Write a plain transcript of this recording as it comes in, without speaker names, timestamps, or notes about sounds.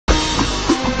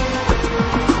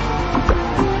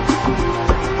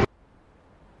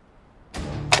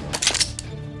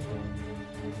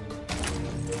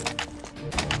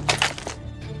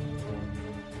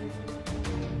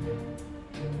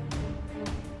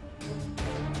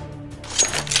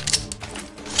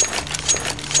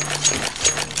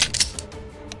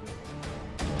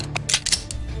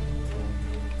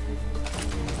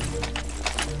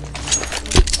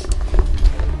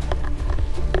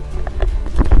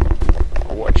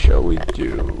we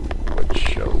do? What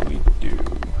shall we do?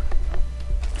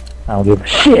 I don't give a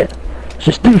shit. Let's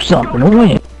just do something to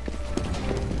win.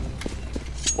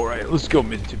 Alright, let's go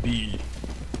meant to be.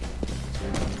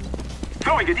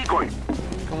 Throwing a decoy.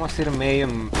 ¿Cómo hacer medio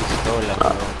en pistola,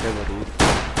 bro? Qué bruto.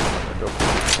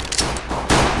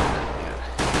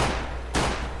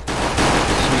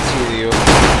 Suicidio.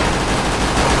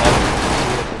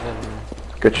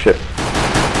 Good shit.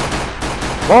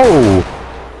 Oh!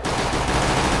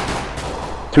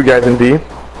 Two guys in B. I'm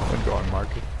going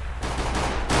market.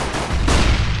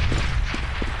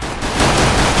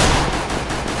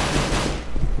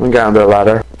 One guy on the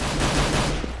ladder.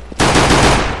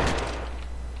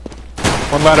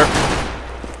 One ladder.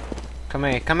 Come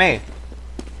here, come here.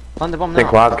 Plant the bomb I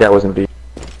think now. last guy was in B.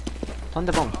 Plant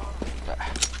the bomb.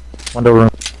 Window room.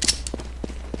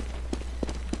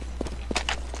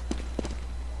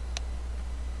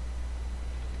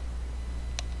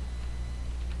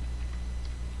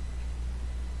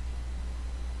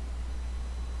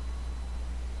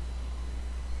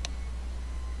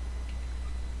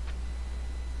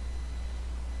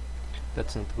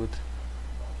 That's not good.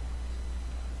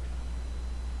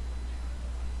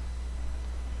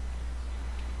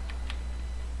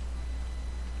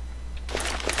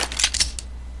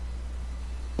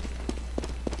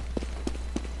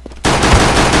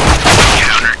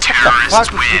 What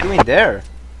the fuck is he doing there?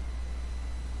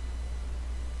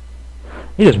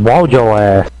 He just walled your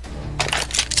ass.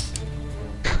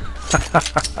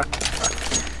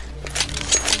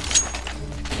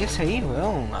 ¿Qué es ahí,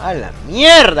 weón? ¡A la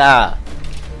mierda!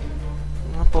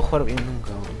 No puedo jugar bien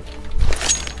nunca, weón.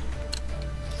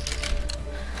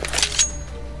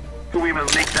 We will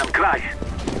make them cry.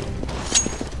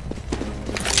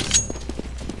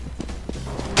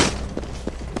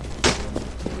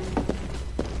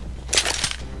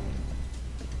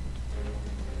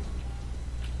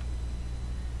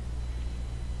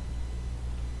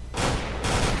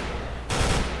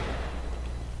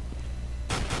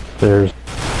 There's.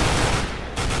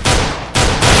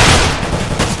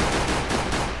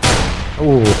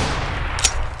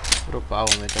 Puro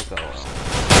pavo me toca, weón.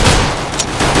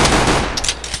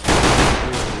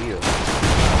 Uy, Dios.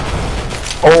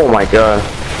 Oh my god.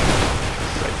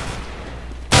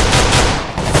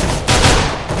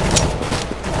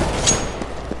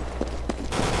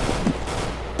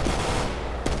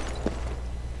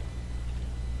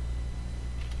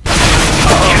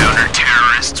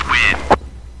 Counter-terrorists win.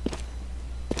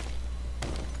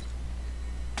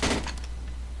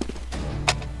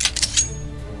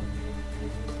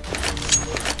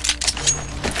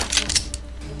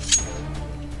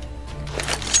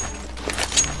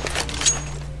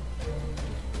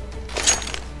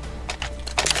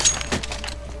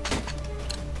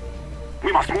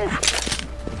 We must move.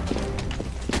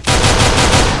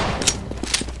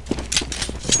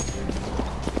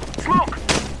 Smoke!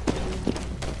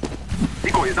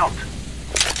 Decoy is out.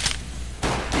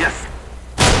 Yes.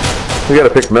 We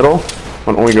gotta pick middle.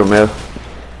 One only go mid.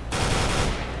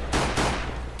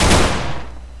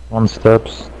 One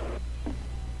steps.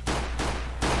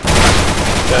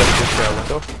 That's just that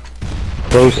window.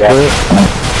 Close to it.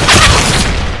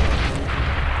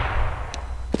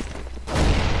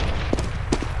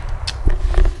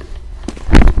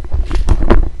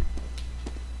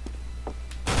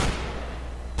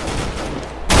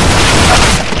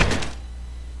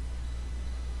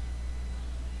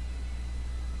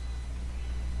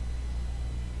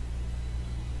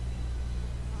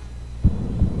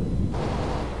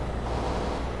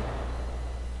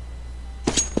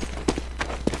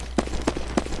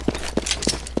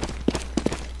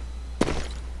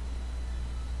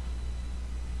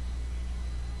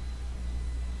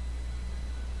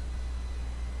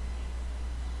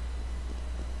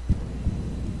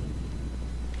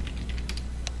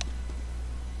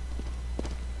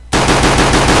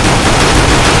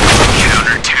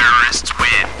 Counter-terrorists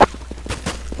win.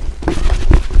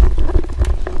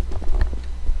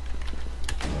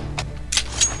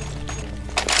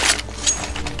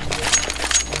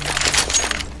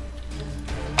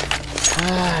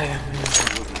 Ay,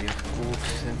 Dios mío,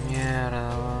 de mierda,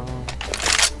 weón.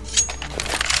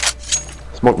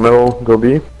 Smoke middle, go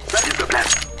B. That is the plan.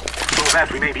 So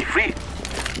that we may be free.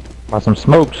 Got some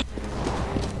smokes.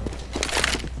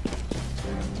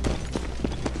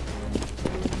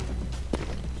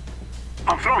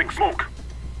 I'm throwing smoke.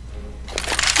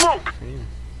 Smoke!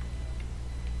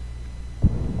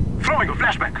 Throwing a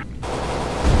flashback.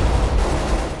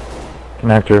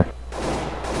 Connector.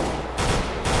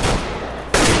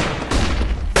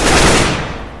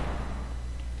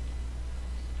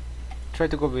 Try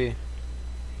to go B.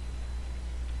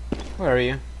 Where are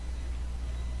you?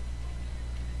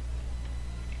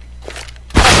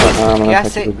 ¿Qué I hace?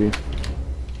 think it would be.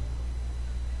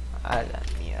 A la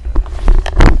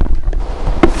mierda.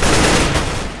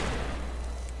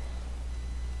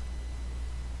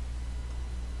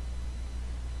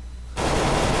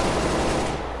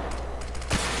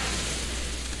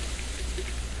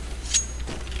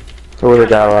 So where they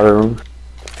got a lot of room.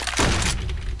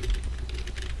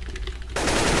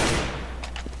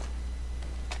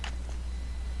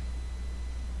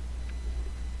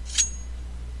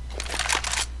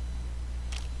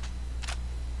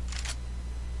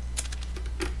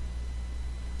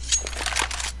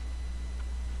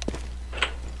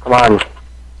 Come on.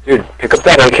 Dude, pick up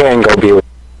that AK and go be with.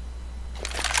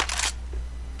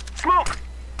 Smoke!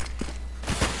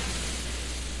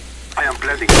 I am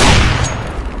blending.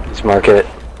 Let's mark it.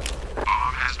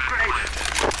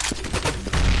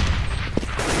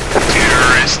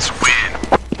 Terrorists win.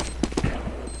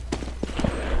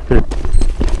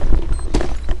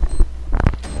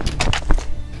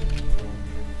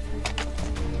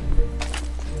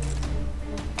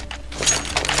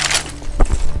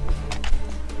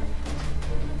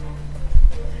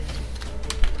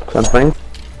 Something?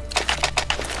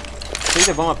 Take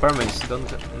the bomb permits,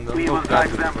 don't We go will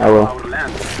drive them I will. from our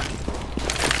land.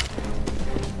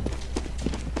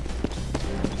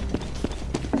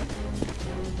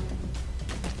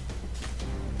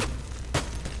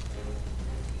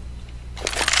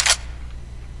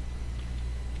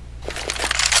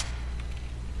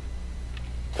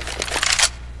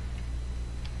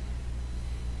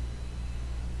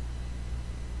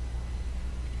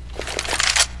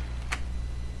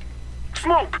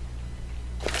 Smoke!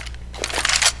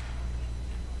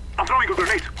 I'm throwing a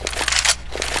grenade.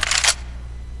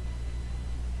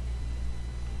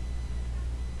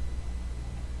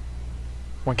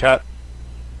 One cat.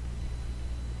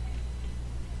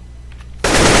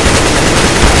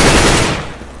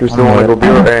 There's no one. We'll be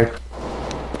okay.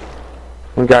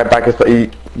 One guy back us.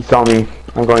 He saw me.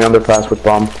 I'm going underpass with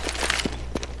bomb.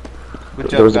 Good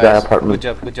job, There was a guys. guy apartment. Good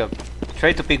job, good job.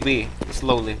 Try to pick B,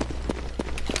 slowly.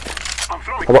 I'm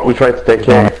throwing. How about we try to take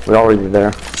A? We're already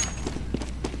there.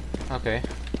 Okay.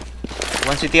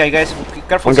 One CTI, guys.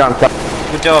 Careful. One guy on top.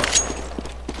 Good job.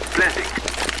 Blending.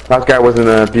 Last guy was in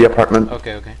a B apartment.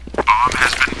 Okay, okay. Bomb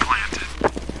has been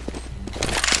planted.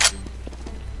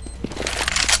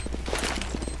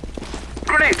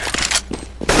 Grenade!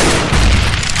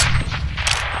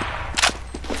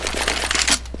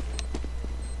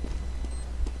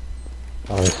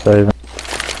 Oh, saving.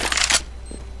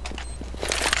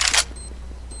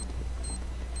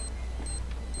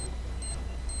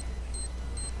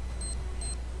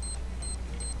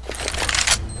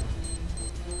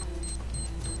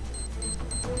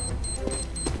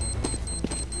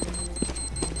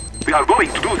 We are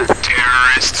going to do this.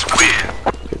 Terrorists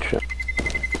win. Good shit.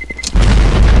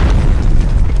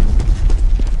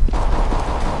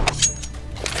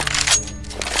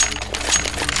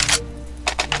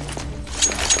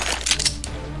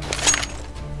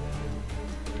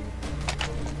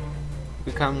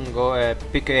 We can go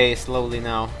pick A slowly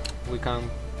now. We can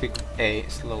pick A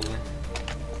slowly.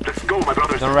 Let's go, my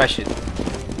brothers. Don't rush it.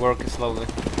 Work slowly.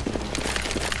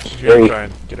 Just gonna try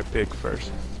and get a pig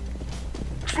first.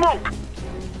 Smoke!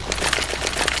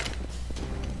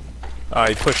 Ah,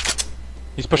 he pushed.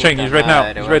 He's pushing. Puta He's right now.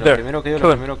 madre, He's bueno, right there. Primero que yo, Kill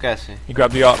lo him. primero que hace. He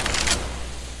grabbed the op.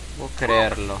 Puedo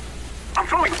creerlo. I'm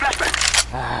throwing a flashbang.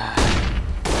 Ah,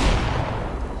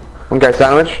 One guy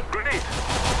sandwich. Grenade.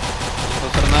 no puedo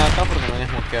hacer nada acá porque me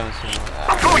habías mosqueado encima. I'm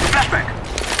Ah, throwing a flashbang.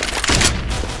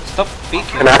 stop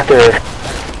picking. Connector.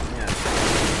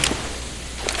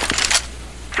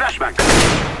 Flashbang.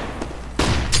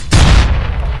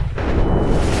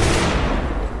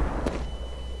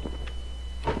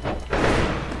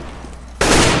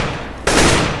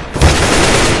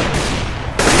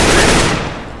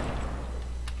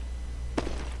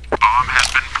 Bomb has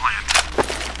been planted.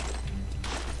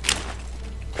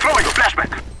 Throwing a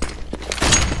flashbang.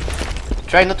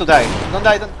 Try not to die. Don't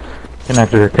die, don't.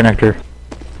 Connector, connector.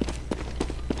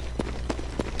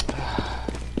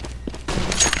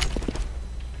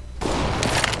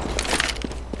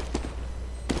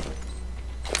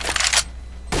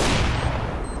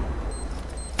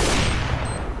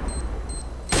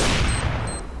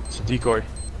 It's a decoy.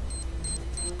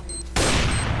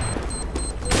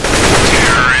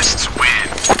 Terrorists win.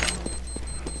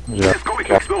 Yeah. It's going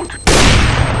to explode.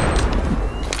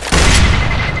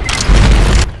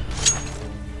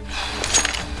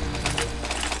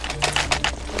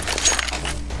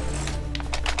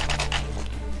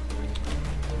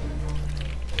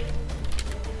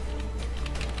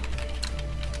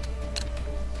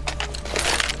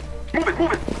 Move it,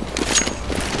 move it.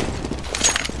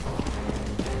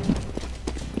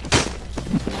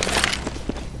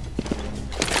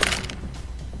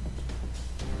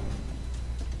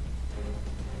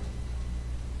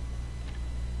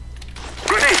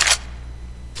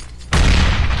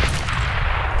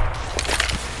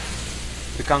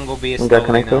 can go B One guy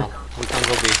slowly connector. now. We can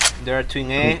go B. There are two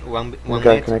in A, one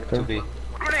guy mid, connector. two B.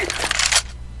 Grenade.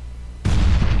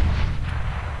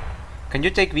 Can you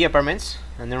take B apartments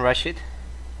and then rush it?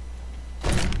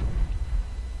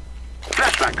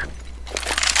 Flashback.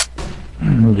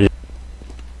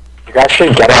 You guys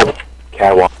should get out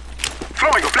catwalk.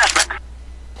 Throwing a flashback.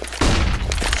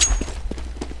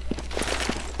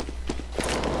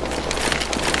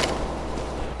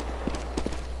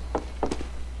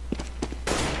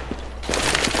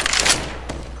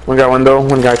 One guy window,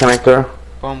 one guy connector.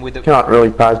 Come with the. Cannot really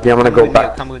pass B. I'm gonna Come go with me,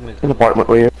 back come with me. in the apartment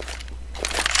with you.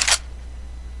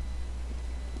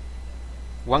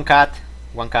 One cat,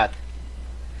 one cat.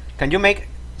 Can you make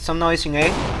some noise in A?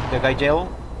 The guy yellow.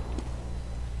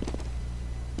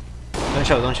 Don't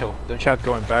show, don't show, don't show. Chat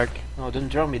going back. No, don't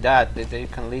draw me that. They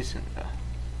can listen.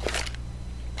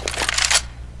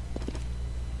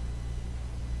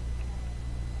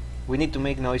 We need to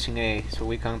make noise in A so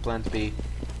we can plant B.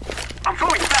 I'm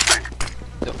throwing a flashback.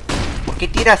 ¿Por qué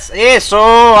tiras eso?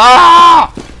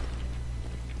 ¡Ah!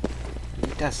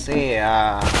 Maldita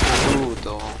sea,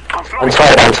 bruto. I'm throwing. On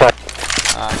site.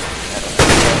 Ah,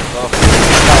 mierda.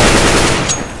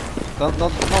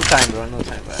 No time, bro. No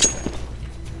time, bro.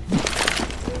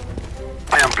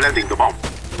 I am planting the bomb.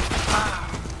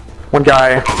 One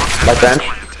guy by bench.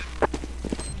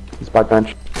 He's by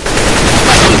bench.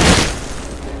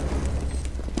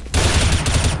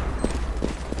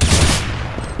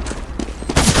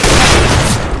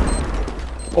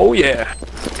 Oh yeah.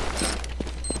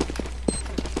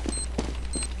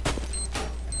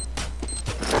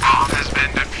 Bomb has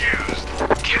been defused.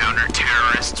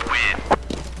 Counter-terrorists win.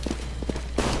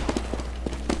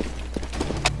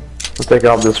 Let's take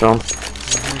out this room.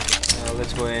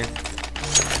 Let's go in.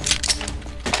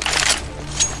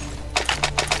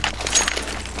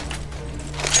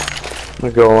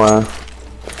 I'm gonna go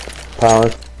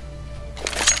palace.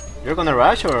 You're gonna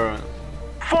rush or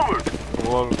Forward.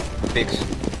 wall picks?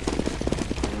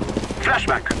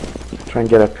 Flashback. Try and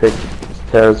get a pick.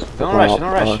 Stairs. Don't rush,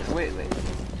 don't rush. Wait.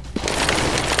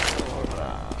 Don't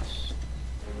rush.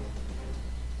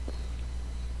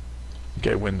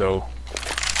 Okay, window.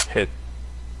 Hit.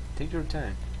 Take your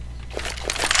time.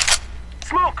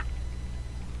 Smoke.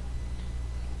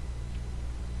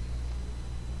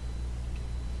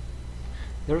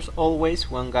 There's always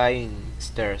one guy in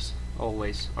stairs.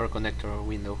 Always. Or connector or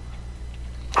window.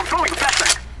 I'm throwing a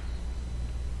flashback.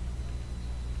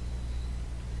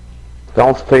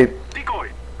 Don't stay. Decoy.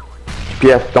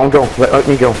 GPS. Don't go. Let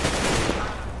me go.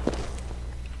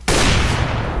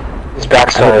 It's I hit the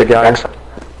backside. guy. Backside.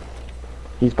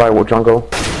 He's by jungle.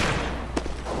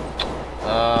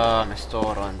 Me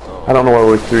estorban todo. I don't know why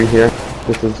we're three here.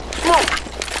 This is. Smoke.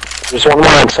 There's one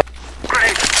more inside.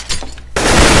 Grenade.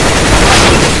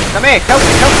 Dame, help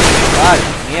me. Ah,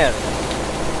 mierda.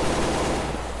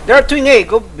 There are two in A,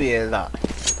 go mierda.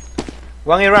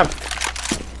 One in ramp.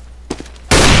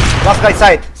 Last guy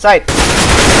side.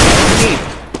 Me.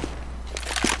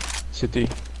 City.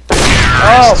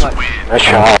 Oh my. Nice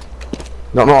shot.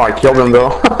 No, I killed him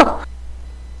though.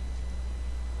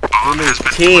 Qué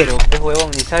lechero, qué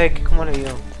huevón, ni sabe cómo le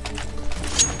dio.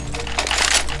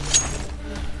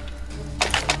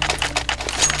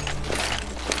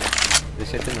 De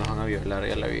 7 nos van a violar,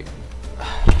 ya la vi.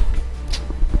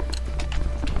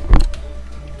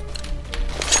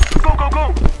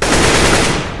 Go.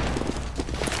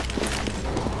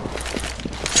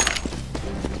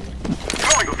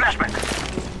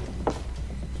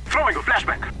 Throwing a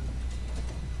flashback.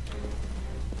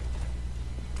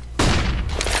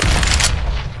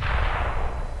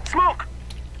 Smoke.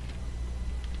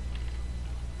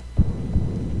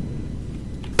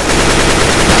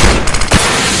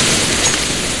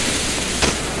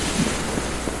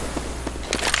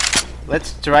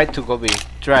 Let's try to go B.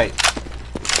 Try.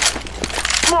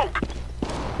 Smoke.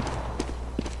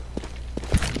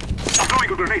 I'm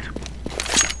throwing a grenade.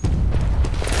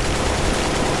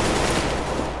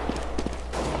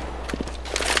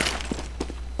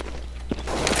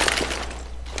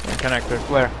 One connector.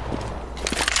 Where?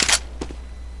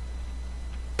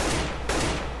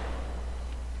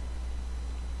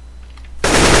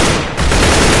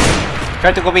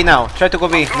 Try to go B now.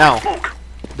 Now. Smoke.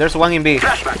 There's one in B.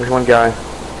 Flashback. There's one guy.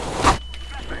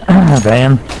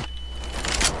 Damn.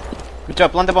 Good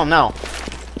job. Plant the bomb now.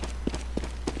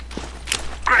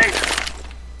 Grenade.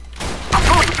 I'm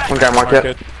throwing a flashback. One guy marked Mark it.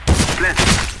 it. Planted.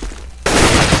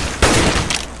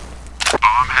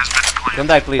 Bomb has been planted. Don't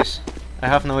die, please. I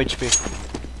have no HP.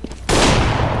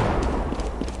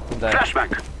 Don't die.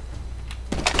 Flashback.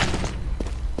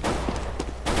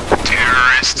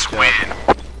 Terrorists win.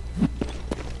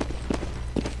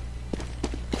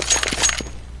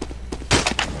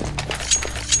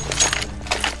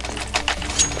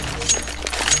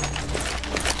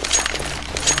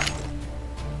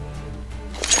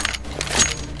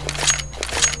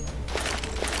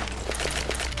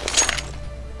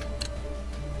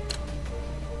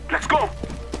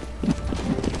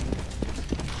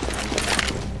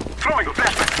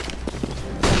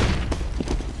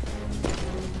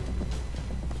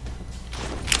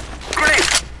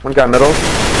 One guy middle.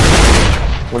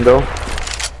 Window.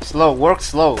 Slow, work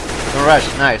slow. Don't rush,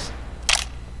 nice.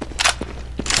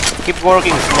 Keep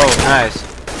working slow, nice.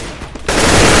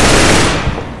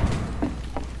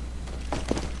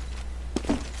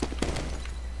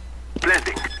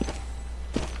 Planting.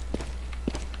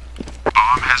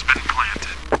 Bomb has been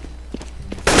planted.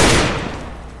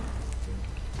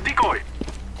 Decoy.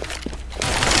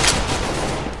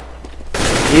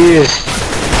 Yes.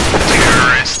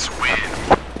 Terrorists win.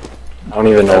 I don't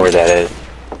even know where that is.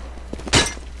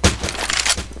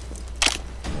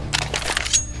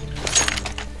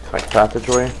 It's like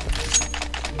passageway.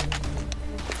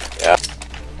 Yeah.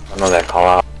 I know that call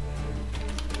out.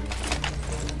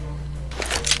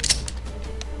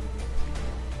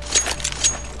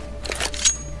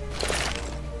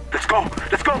 Let's go.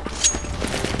 Let's go.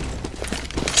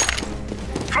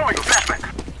 Throwing a flashback.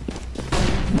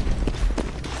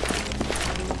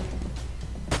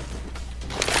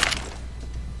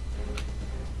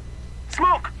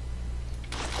 Smoke.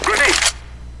 Grenade.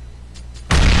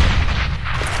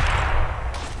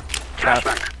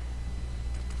 Flashback.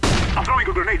 I'm throwing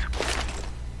a grenade.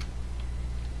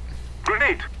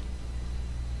 Grenade.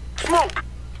 Smoke.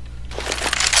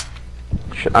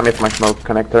 Shit, I missed my smoke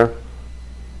connector.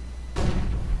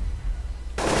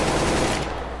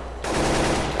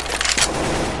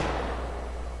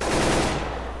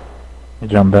 You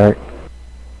jump back.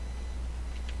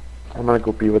 I'm gonna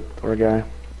go be with our guy.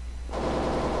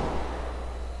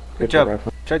 Good job.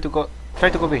 Try to go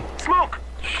B. Smoke.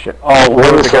 Shit. Oh,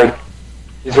 one's like,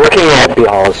 he's working at the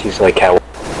halls. He's like, cat. I'm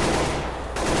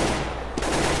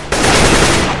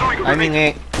throwing a I'm in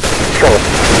grenade. A. Let's go.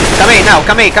 Come A now,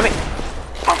 come A, come A.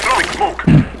 I'm throwing smoke.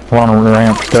 One on the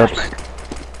ramp steps.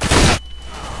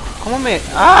 ¿Cómo me...?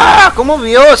 ¡Ah! ¿Cómo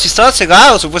vio? Si estaba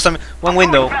cegado, supuestamente. One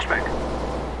window. Flashback.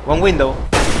 One window.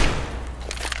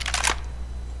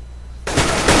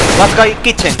 One guy,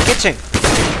 kitchen, kitchen.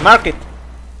 Mark it.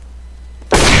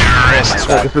 Terrorists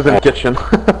Oh, this is in the kitchen.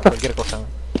 Cualquier cosa.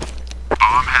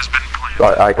 Bomb has been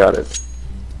planted. I got it.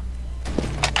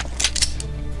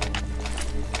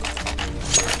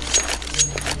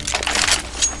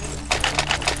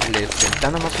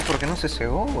 Ventana no sé por qué no se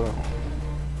cegó, weón.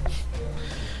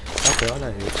 Estaba pegado a la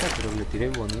derecha, pero le tiré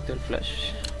bonito el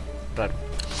flash. Raro.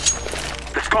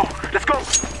 Let's go. Let's go.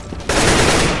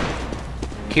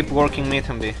 Keep working mid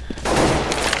and B.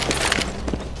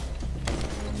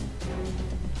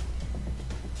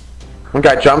 One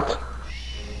guy jumped.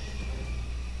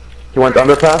 He went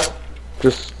underpass.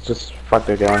 Just fuck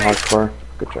the guy hardcore.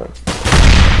 Good job.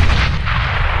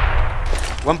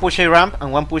 One push A ramp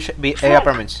and one push B A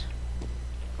apartments.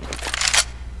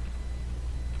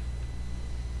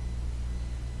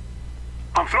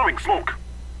 I'm throwing smoke.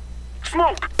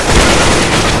 Smoke.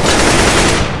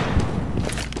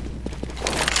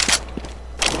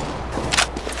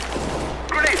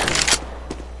 Grenade.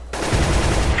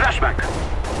 Flashback.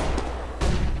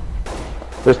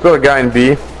 There's still a guy in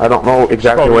B. I don't know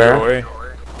exactly Probably where. go away.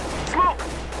 Smoke.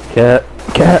 Cat.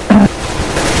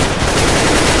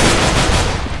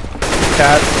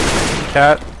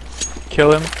 Cat.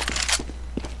 Kill him.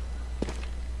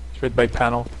 Straight by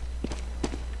panel.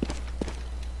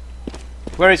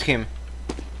 Where is him?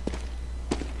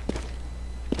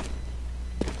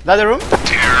 Ladder room?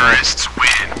 Terrorists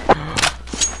win.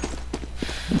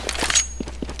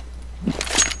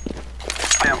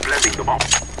 I am planting the bomb.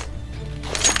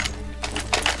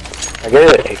 I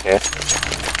get it, AK.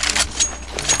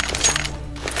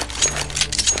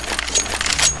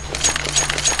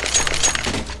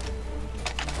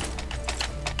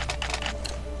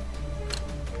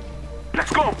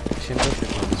 Let's go. Siento que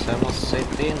cuando seamos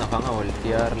CT nos van a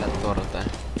voltear la torta.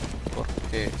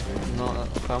 Porque no, no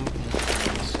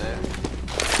sé.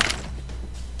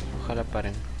 Ojalá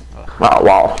paren. Abajo.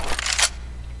 Wow.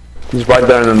 He's right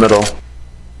there in the middle.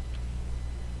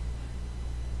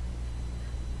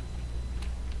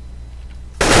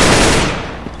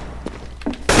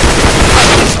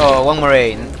 Oh, one more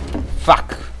A.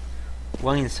 Fuck.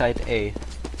 One inside A.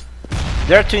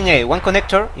 There are two in A. One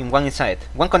connector and one inside.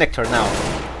 One connector now.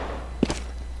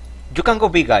 You can go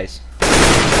B, guys.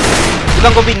 You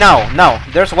can go B now. Now.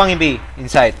 There's one in B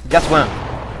inside. Just one.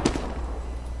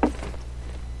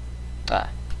 Ah.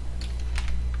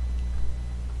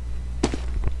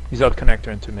 He's out connector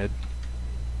into mid.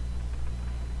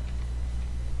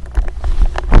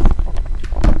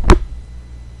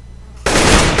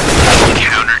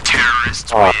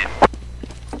 Counter-terrorists Oh. win.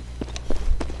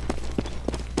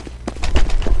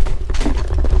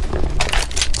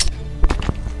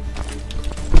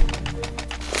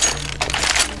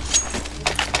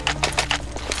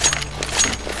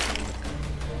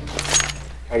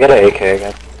 I get an AK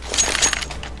again.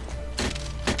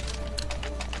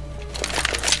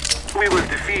 We will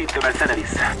defeat the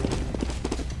mercenaries.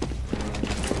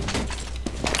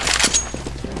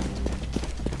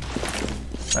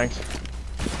 Thanks.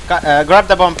 Grab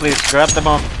the bomb, please. Grab the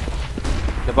bomb.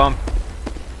 The bomb.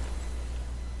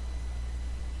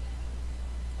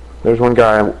 There's one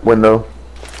guy window.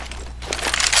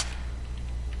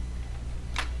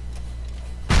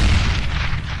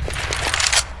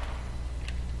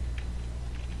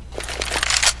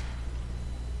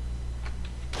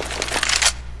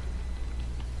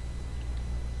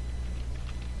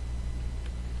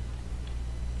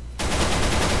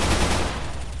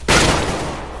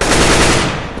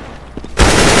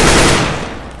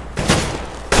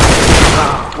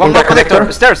 One more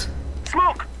connector. Stairs.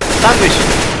 Smoke! Sandwich.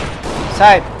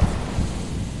 Side.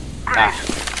 Ah.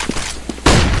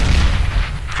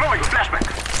 Throwing a flashback.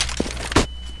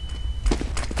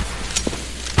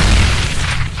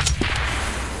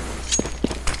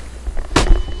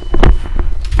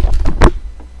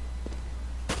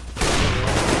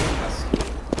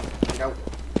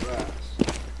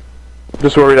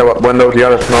 Just worried about window. Do you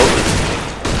have a smoke?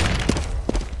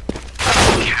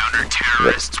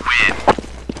 Counter-terrorists win.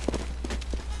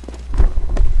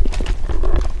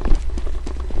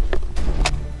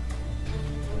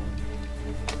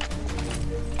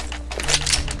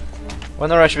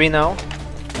 Wanna rush B now?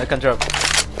 I can drop.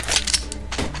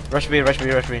 Rush B, rush B,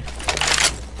 rush B.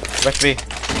 Rush B.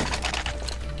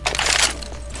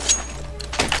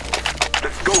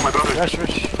 Let's go, my brother. Rush,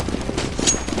 rush.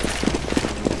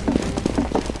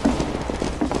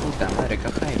 Puta madre,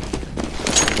 caja ahí.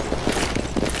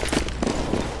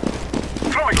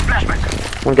 Throwing a flashback.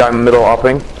 One guy in the middle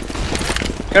upping.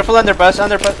 Careful underpass,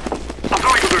 underpass. I'm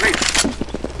throwing a grenade.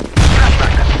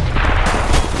 Flashback.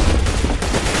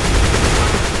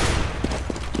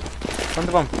 On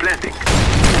the bomb. Planting.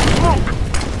 Smoke!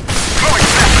 Throwing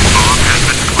flashback. Bomb has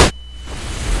been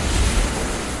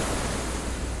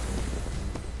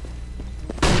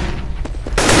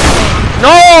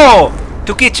 ¡No!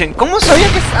 Tu kitchen. ¿Cómo sabía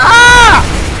que es? ¡Ah!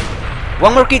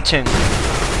 One more kitchen.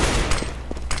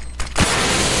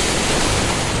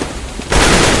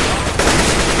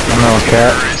 No,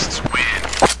 cat. terrorists win.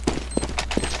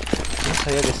 No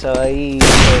sabía que estaba ahí.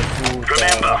 Hijo de puta.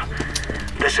 Remember,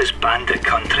 this is bandit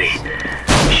country.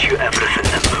 Shoot everything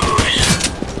that moves.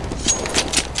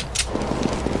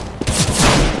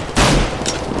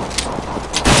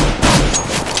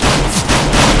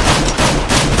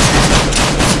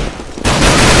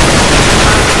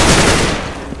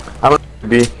 I'm gonna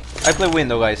B. I play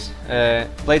window, guys.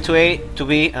 Play to A, to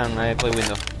B, and I play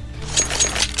window.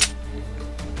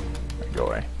 Go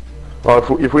away.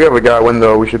 Well, if we have a guy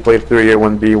window, we should play 3A,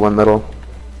 1 B, 1 middle.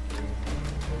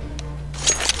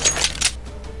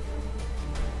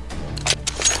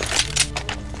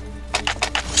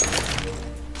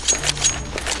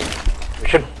 We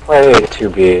should play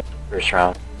 2B first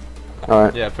round.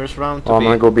 Alright. Yeah, first round to Well, I'm B.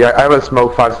 gonna go B. I have a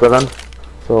smoke 5-7,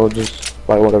 so just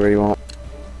buy whatever you want.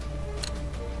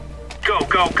 Go,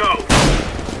 go, go!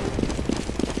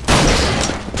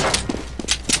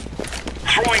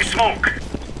 Throwing smoke.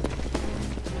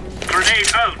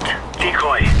 Grenade out.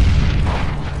 Decoy.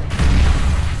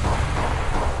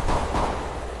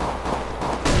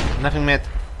 Nothing mid.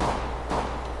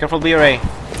 Careful B or A.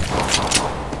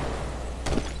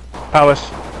 Palace.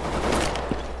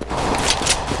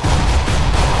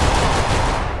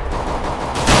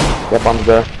 Yep, I'm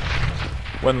there.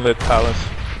 One lit palace.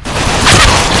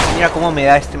 Mira cómo me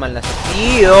da este mal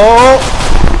nacido.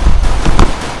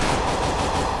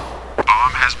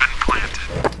 Bomb has been planted.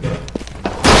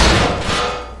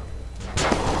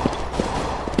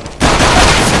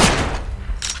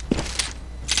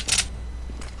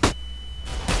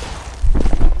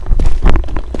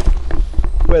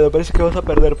 Bueno, parece que vamos a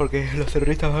perder porque los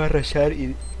terroristas van a rayar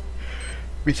y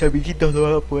mis amiguitos no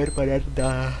van a poder parar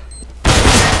nada.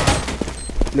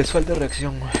 Les falta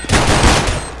reacción.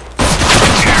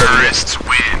 Terrorists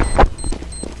win.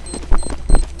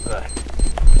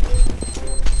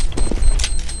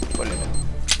 Cólera.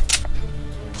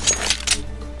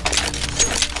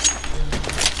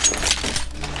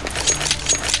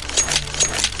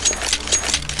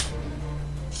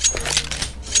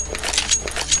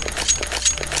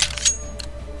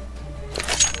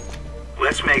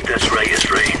 Let's make this Reyes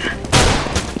rain.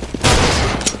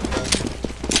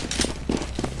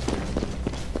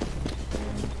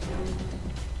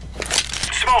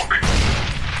 Smoke!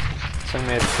 Some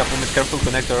mid, couple mid, careful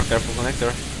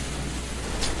connector.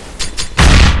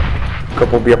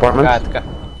 Couple B apartments. Cat.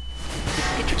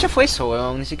 ¿Qué chucha fue eso,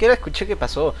 weón? Ni siquiera escuché qué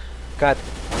pasó. Cat.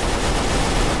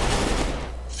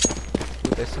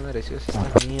 están agresivos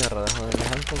estas mierdas, joder, les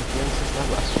dan confianza estas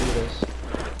basuras.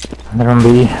 Under on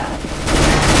B.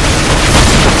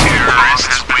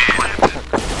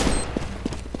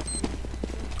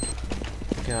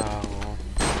 ¿Qué hago?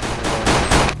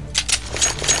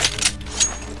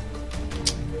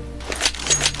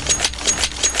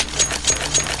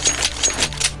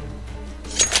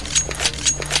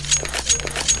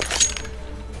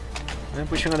 I'm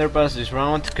pushing underpass this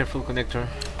round, careful connector.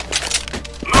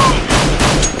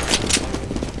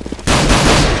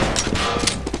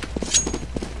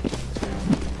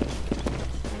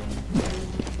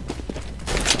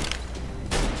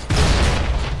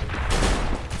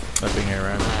 Nothing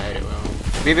around.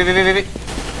 B.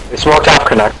 They smoked off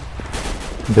connect.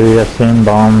 B, that same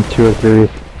bomb, 2 or 3.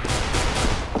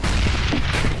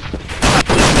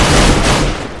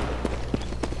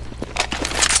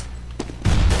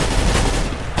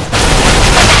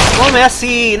 No me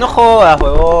así, no jodas,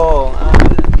 huevón. Ah,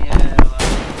 la mierda.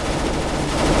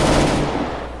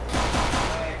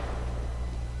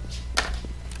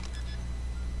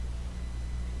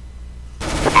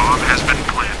 Bomb has been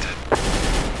planted.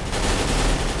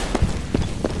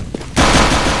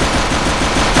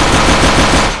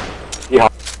 Yeah.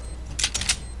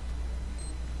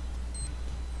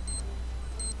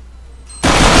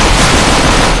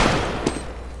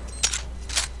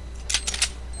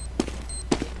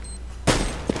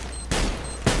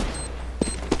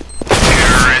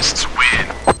 Terrorists win.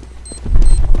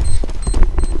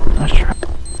 Nice try.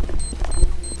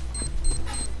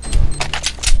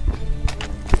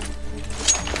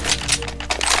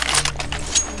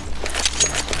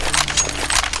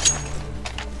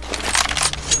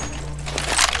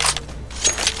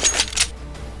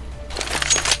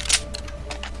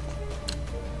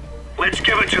 Let's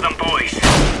give it to them, boys.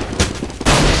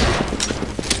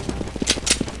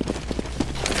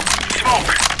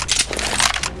 Smoke.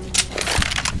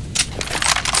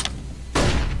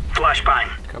 Flashbang.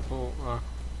 Couple,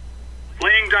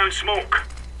 Laying down smoke.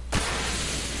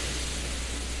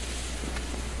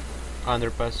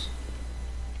 underpass.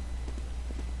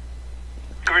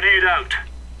 Grenade out.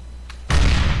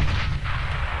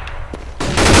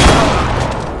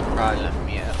 Ah, la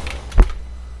mierda.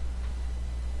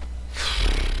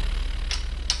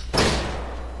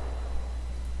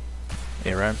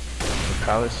 Around. The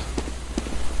palace.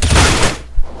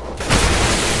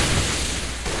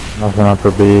 Nothing up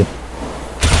for B.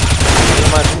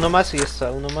 Uno más y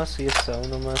esta, uno más y esta,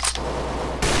 uno más.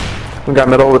 We got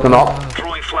middle with an op.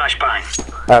 Throwing flashbang.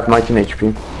 I have 19 HP.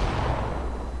 I'm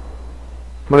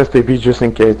gonna stay B just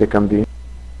in case they come B.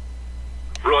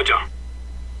 Roger. I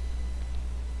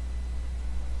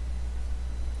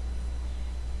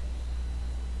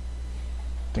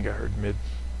think I heard mid.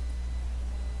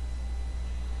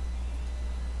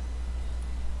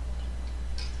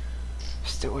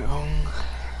 Este huevón.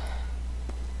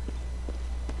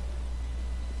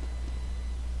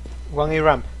 One A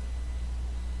ramp.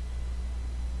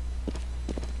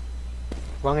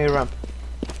 One A ramp.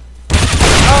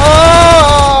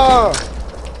 Oh!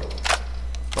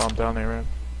 Bomb down around.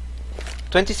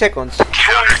 20 seconds.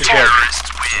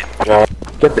 Counter-terrorists win.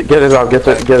 Get it out, get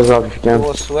it out if you can.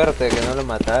 Tuvo suerte que no lo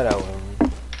matara, weón.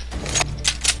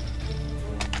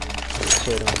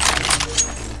 Cero.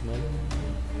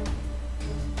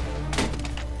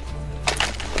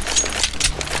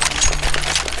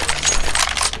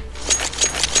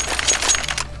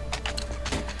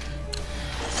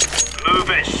 Move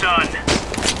it, son.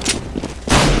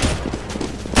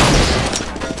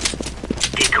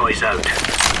 Decoys out.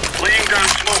 Laying down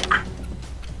smoke.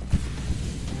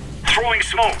 Throwing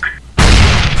smoke.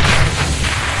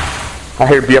 I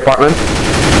hear B apartment.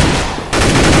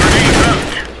 Grenade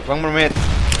out. One more mid.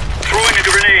 Throwing a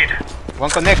grenade. One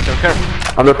connector,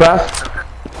 careful. Underpass.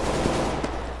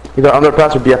 Either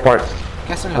underpass or B apart.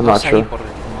 ¿Qué hacen I'm los not dos ahí sure. por el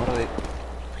amor de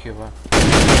Jehová?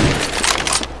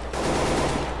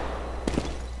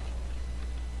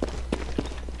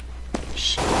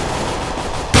 Shh.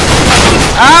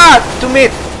 ¡Ah! Two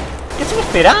mid. ¿Qué hacen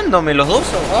esperándome los dos?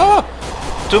 ¡Ah!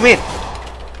 Two mid.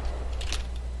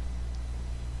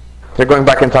 They're going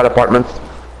back inside apartments.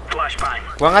 Flashbang.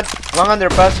 One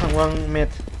underpass and one mid.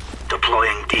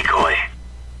 Deploying decoy.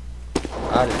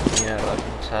 A la mierda,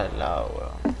 pinche al lado,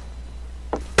 weón.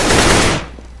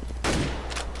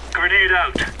 Grenade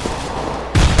out.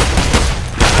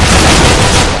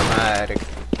 Madre.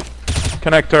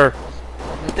 Connector.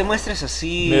 No te muestres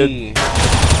así. Mid.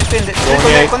 Depende.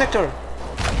 Going A. Connector.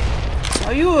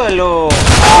 Ayúdalo.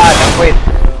 Ah, la fue.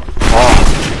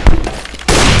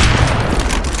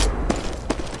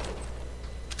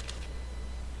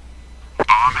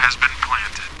 Bomb has been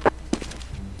planted.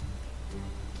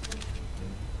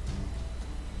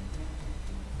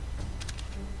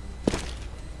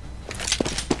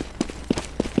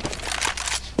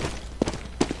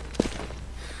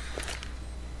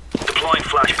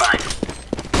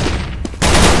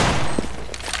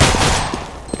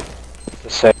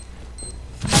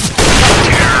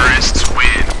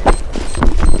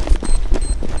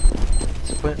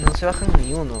 se bajan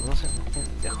ni uno, no sé,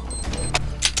 pendejo.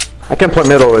 I can play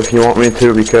middle if you want me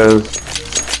to, because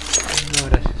No,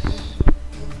 gracias.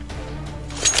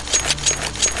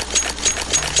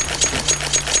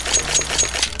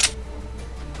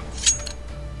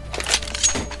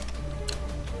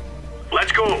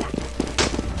 Let's go.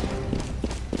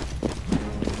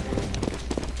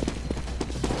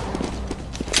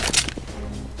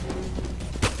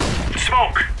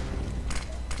 Smoke.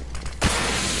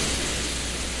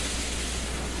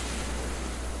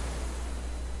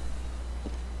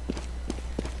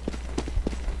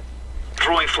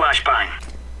 Throwing flashbang.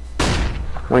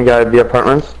 one guy at the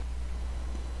apartments.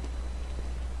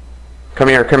 Come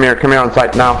here on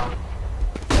site now.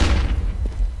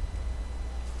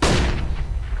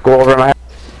 Go over my head.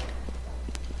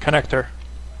 Connector.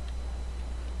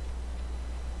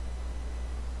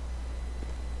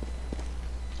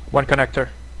 One connector.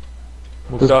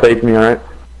 Moved Just up. bait me, alright?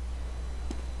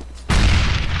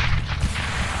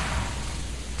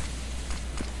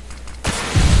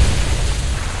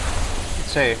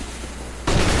 It's A.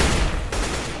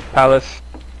 Palace.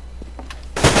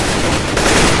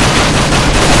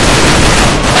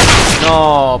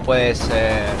 No puede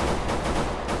ser.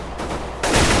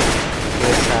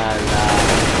 Qué salada.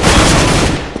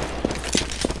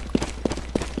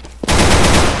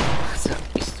 Esa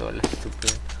pistola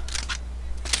estúpida.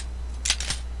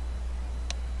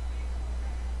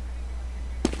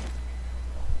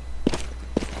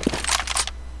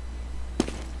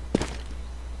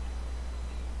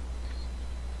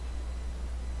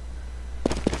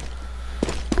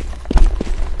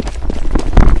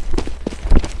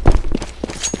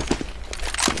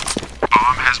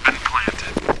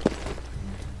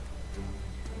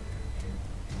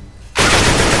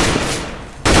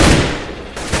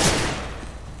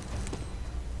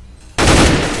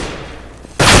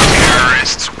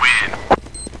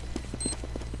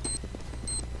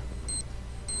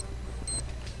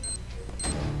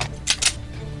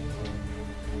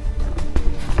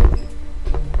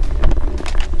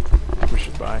 We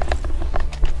should buy.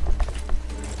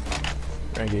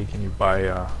 Renegade, can you buy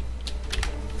oh,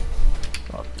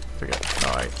 forget. No,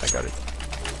 I got it.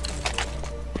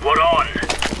 We're on.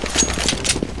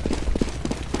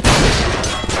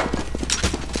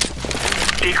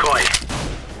 Decoy.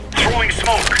 Throwing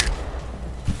smoke.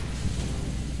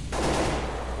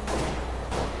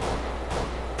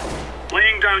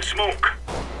 Laying down smoke.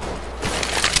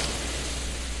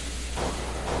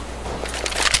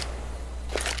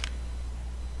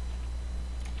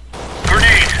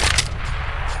 Grenade.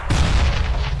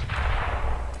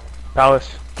 Palace.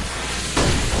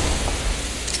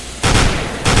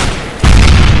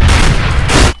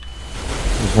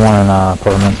 There's one in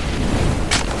apartment.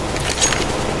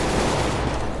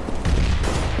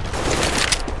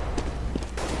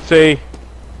 C.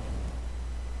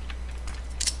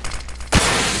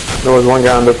 There was one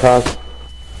guy underpass.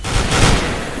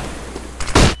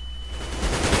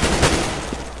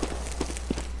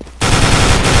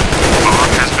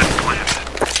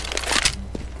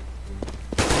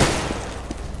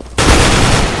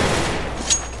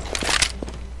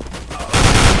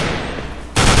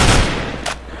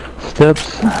 Steps,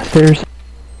 stairs.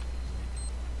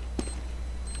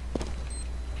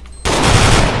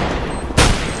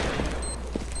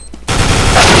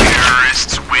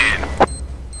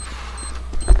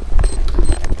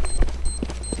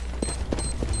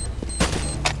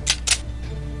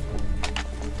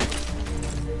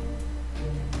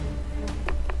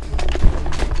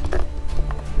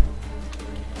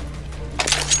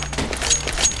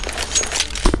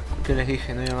 Que les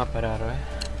dije, no iban a parar,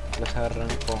 los agarran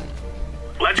con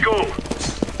Let's go.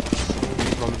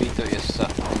 un bombito y ya está.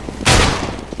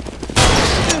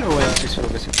 Pero bueno, sí hizo lo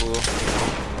que se pudo.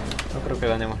 No creo que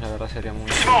ganemos, la verdad sería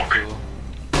muy Smoke. duro.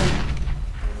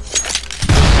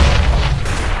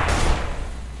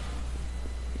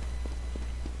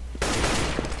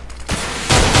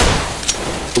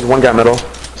 There's one guy middle.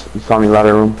 You saw me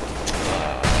ladder room.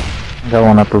 Got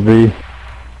one upper B.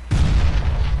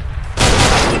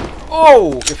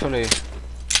 ¡Oh! ¿Qué fue ahí?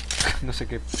 No sé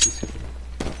qué hice, pero...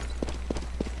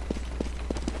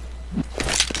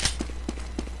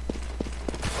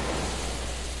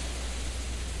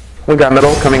 One guy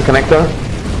middle, coming connector.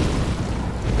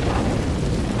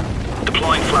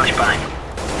 Deploying flashbang.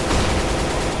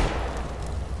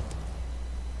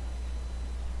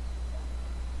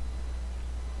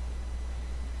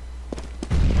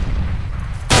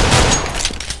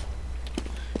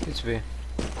 It's B.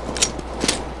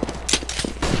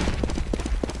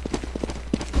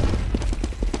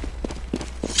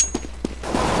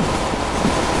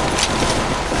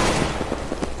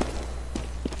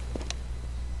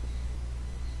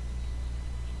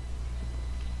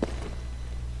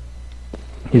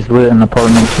 He's lit an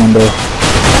apartment window.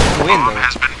 Window.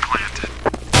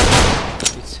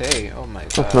 It's A. Oh my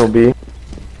That's god. no B.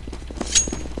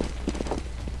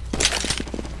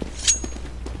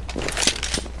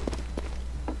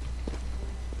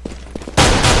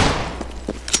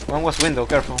 One was window.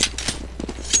 Careful.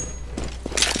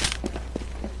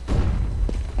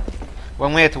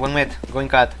 One mid. Going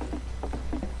cut.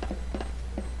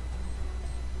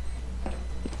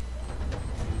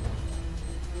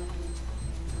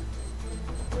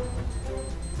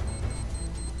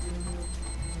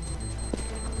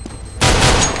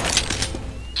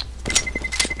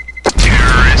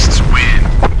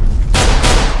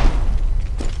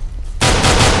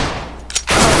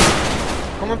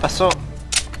 ¿Cómo me pasó?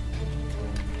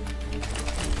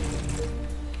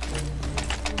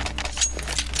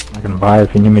 I can buy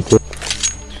if you need me to.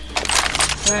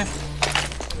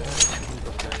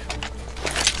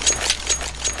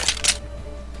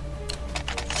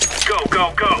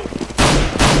 Go.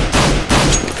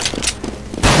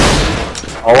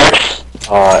 I'll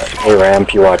watch, hey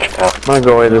Ramp, you watch Pal. I'm gonna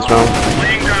go away this round.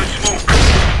 Laying down smoke.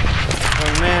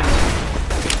 Oh man.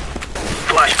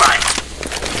 Flashbang.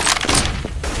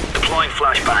 Deploying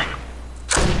flashbang.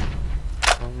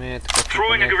 Oh man.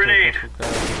 Throwing a grenade.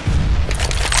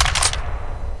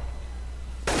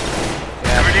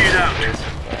 Yeah, Grenade out. yes.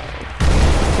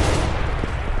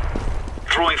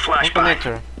 Throwing One flashbang.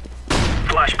 connector.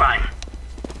 Flashbang.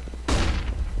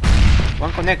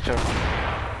 One connector.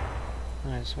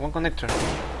 Nice. One connector.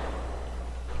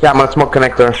 Yeah, I'm gonna smoke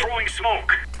connector. Throwing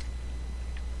smoke.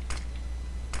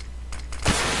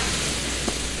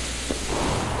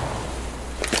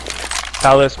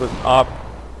 Palace with up.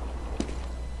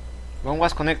 One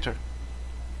was connector.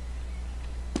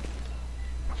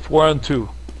 4 on 2.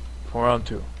 4 on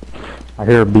 2. I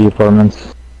hear B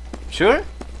apartments. Sure?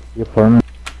 B apartment.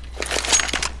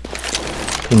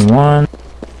 In one.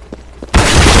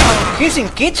 He's in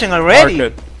kitchen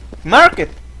already. Market.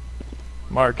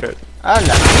 Market. ¡A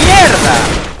la mierda!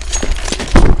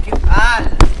 ¡Qué mal!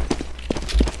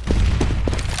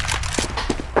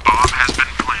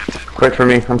 Wait for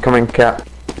me, I'm coming, cat.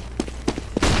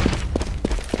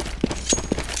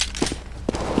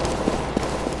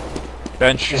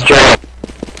 Bench.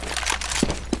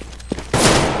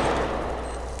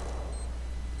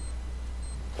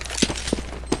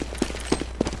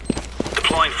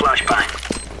 Deploying flashbang.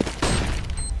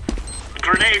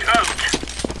 Grenade out.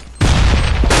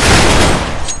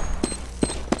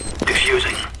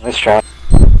 Defusing. Nice try.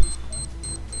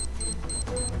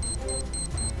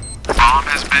 Bomb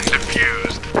has been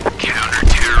defused.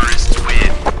 Counter-terrorists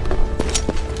win.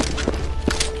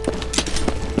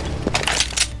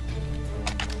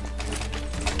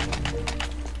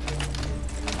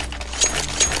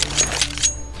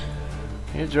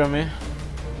 You draw me.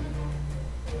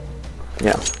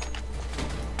 Yeah.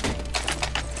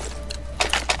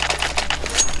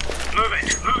 Move it.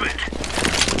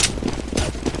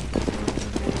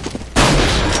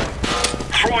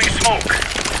 Throwing smoke.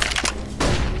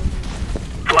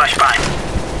 Flashbang.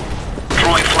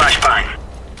 Throwing flashbang.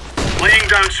 Laying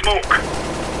down smoke.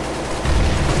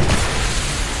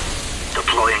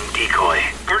 Deploying decoy.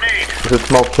 Grenade. Is it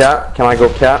smoke cat? Can I go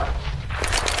cat?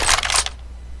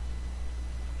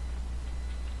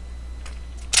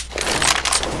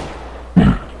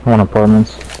 One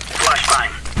apartments. Flashbang.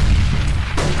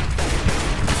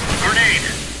 Grenade.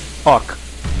 Fuck.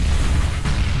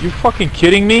 You fucking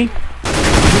kidding me?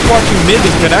 Who's watching mid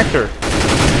and connector?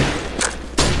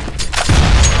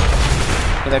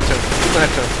 Connector. Two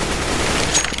connector.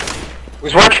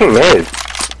 Who's watching mid?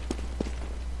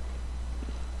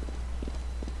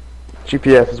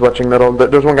 GPS is watching middle.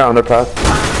 There's one guy on their path.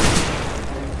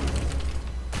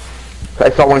 I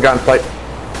saw one guy on site.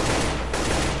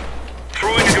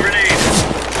 Throwing a grenade.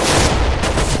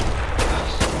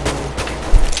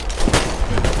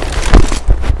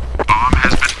 Bomb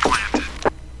has been planted.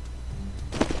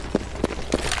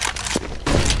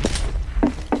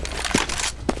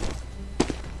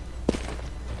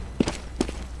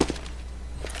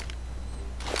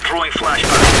 Throwing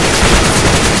flashbang.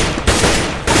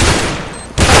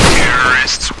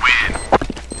 Terrorists win.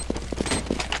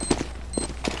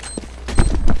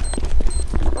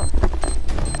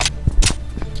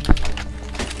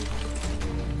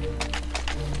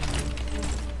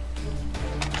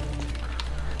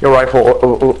 Your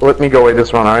rifle, let me go away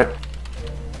this one, alright?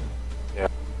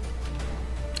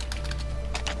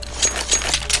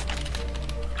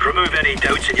 Remove any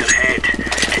doubts in your head.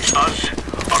 It's us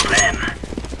or them.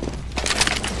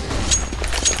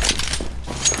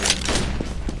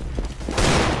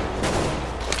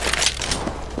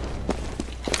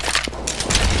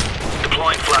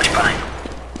 Deploying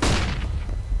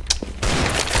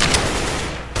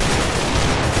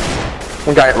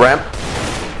One guy at ramp.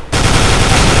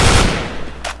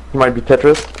 He might be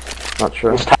Tetris. Not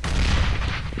sure.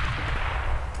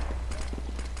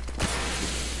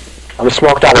 I'm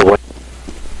smoked out of one.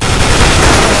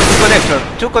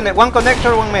 One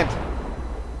connector, one mid.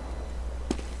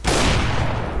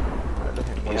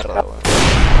 Mierda, weón.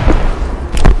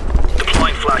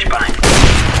 Deploying flashbang.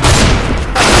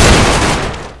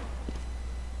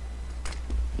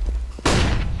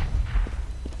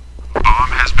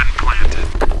 Bomb has been planted.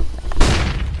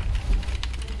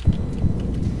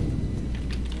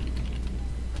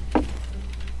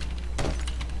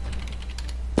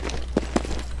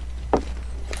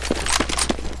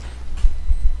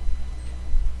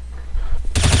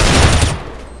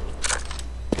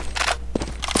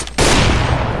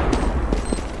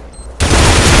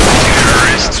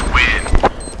 Terrorists win.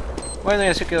 Bueno,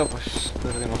 ya se quedó, pues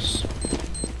perdimos.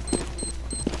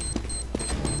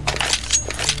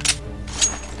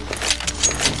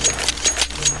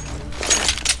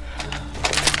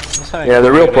 No saben Yeah, the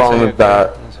cómo real cubrir, problem no is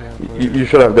that saben you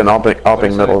should have been upping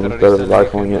middle instead of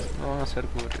rifling it. No van a hacer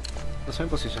cubrir. No saben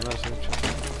posicionarse mucho.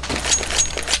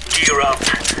 Gear up.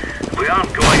 We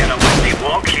aren't going on a windy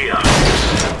walk here.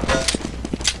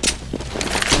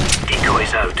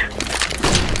 Decoys out.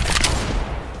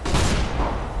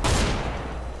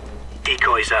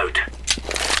 Decoys out.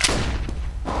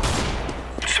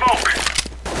 Smoke.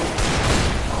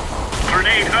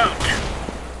 Grenade out.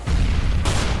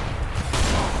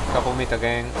 Couple mid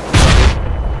again.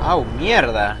 Au,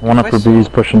 mierda. One ¿Qué upper fue B is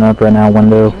eso? pushing up right now,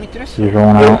 window. ¿Qué me interesa? He's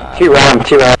rolling out. T-round.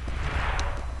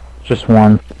 Just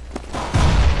one. No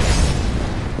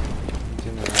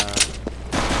entiendo nada.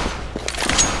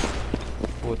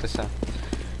 Puta esa.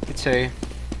 It's a...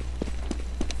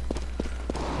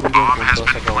 Bomb has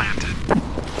been planted.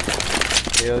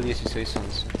 Veo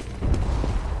 16-11.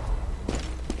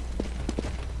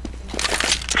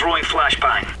 Throwing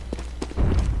flashbang.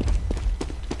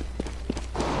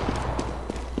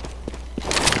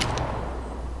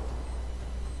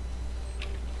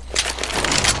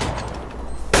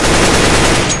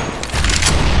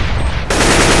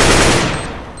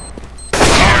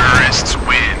 Terrorists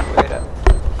win. Espera.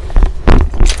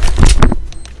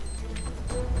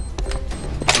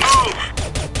 Move.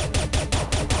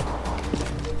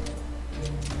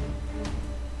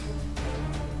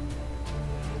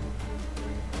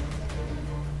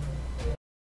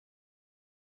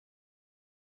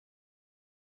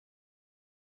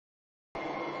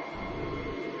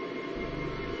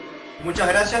 Muchas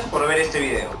gracias por ver este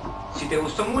video. Si te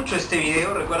gustó mucho este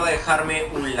video, recuerda dejarme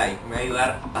un like, me va a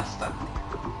ayudar bastante.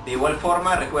 De igual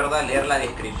forma, recuerda leer la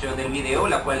descripción del video,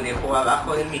 la cual dejo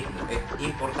abajo del mismo, es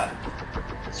importante.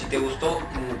 Si te gustó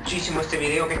muchísimo este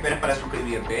video, ¿qué esperas para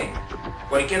suscribirte?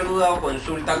 Cualquier duda o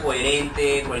consulta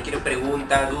coherente, cualquier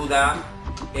pregunta, duda,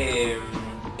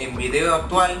 en video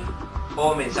actual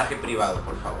o mensaje privado,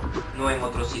 por favor, no en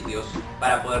otros sitios,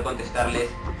 para poder contestarles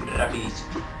rapidísimo.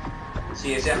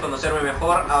 Si deseas conocerme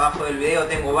mejor, abajo del video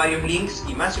tengo varios links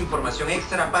y más información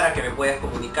extra para que me puedas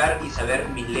comunicar y saber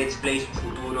mis let's plays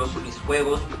futuros, mis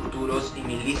juegos futuros y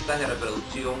mis listas de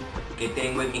reproducción que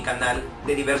tengo en mi canal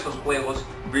de diversos juegos,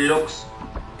 vlogs,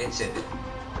 etc.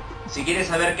 Si quieres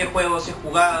saber qué juegos he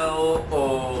jugado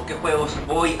o qué juegos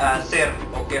voy a hacer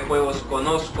o qué juegos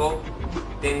conozco,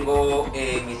 tengo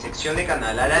en mi sección de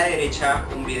canal a la derecha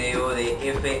un video de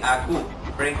FAQ,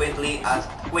 Frequently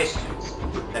Asked Questions.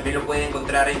 También lo pueden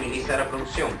encontrar en mi lista de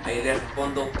reproducción. Ahí les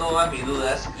respondo todas mis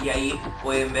dudas y ahí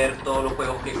pueden ver todos los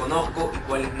juegos que conozco y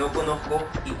cuáles no conozco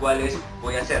y cuáles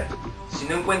voy a hacer. Si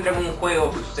no encuentran un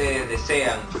juego que ustedes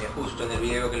desean, justo en el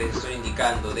video que les estoy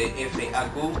indicando de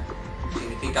FAQ,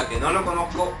 significa que no lo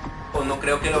conozco o no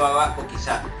creo que lo haga o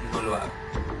quizá no lo haga.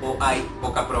 O hay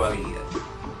poca probabilidad.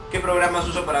 ¿Qué programas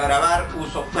uso para grabar?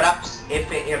 Uso Fraps,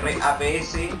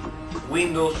 FRAPS,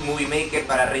 Windows Movie Maker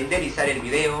para renderizar el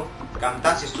video,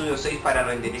 Camtasia Studio 6 para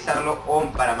renderizarlo o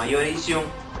para mayor edición,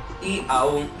 y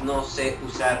aún no sé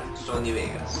usar Sony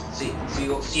Vegas. Sí,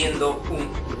 sigo siendo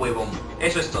un huevón.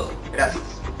 Eso es todo. Gracias.